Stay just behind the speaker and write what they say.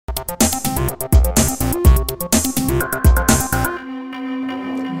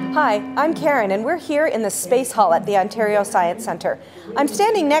Hi, I'm Karen and we're here in the Space Hall at the Ontario Science Centre. I'm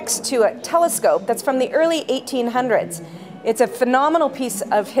standing next to a telescope that's from the early 1800s. It's a phenomenal piece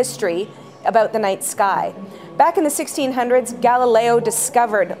of history about the night sky. Back in the 1600s, Galileo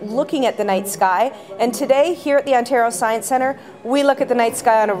discovered looking at the night sky, and today here at the Ontario Science Centre, we look at the night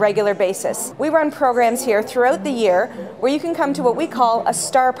sky on a regular basis. We run programs here throughout the year where you can come to what we call a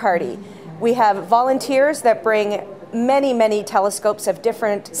star party. We have volunteers that bring many telescopes of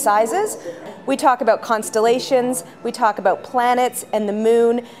different sizes. We talk about constellations, we talk about planets and the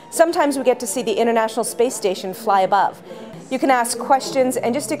moon. Sometimes we get to see the International Space Station fly above. You can ask questions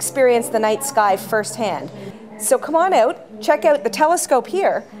and just experience the night sky firsthand. So come on out, check out the telescope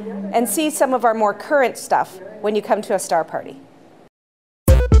here, and see some of our more current stuff when you come to a star party.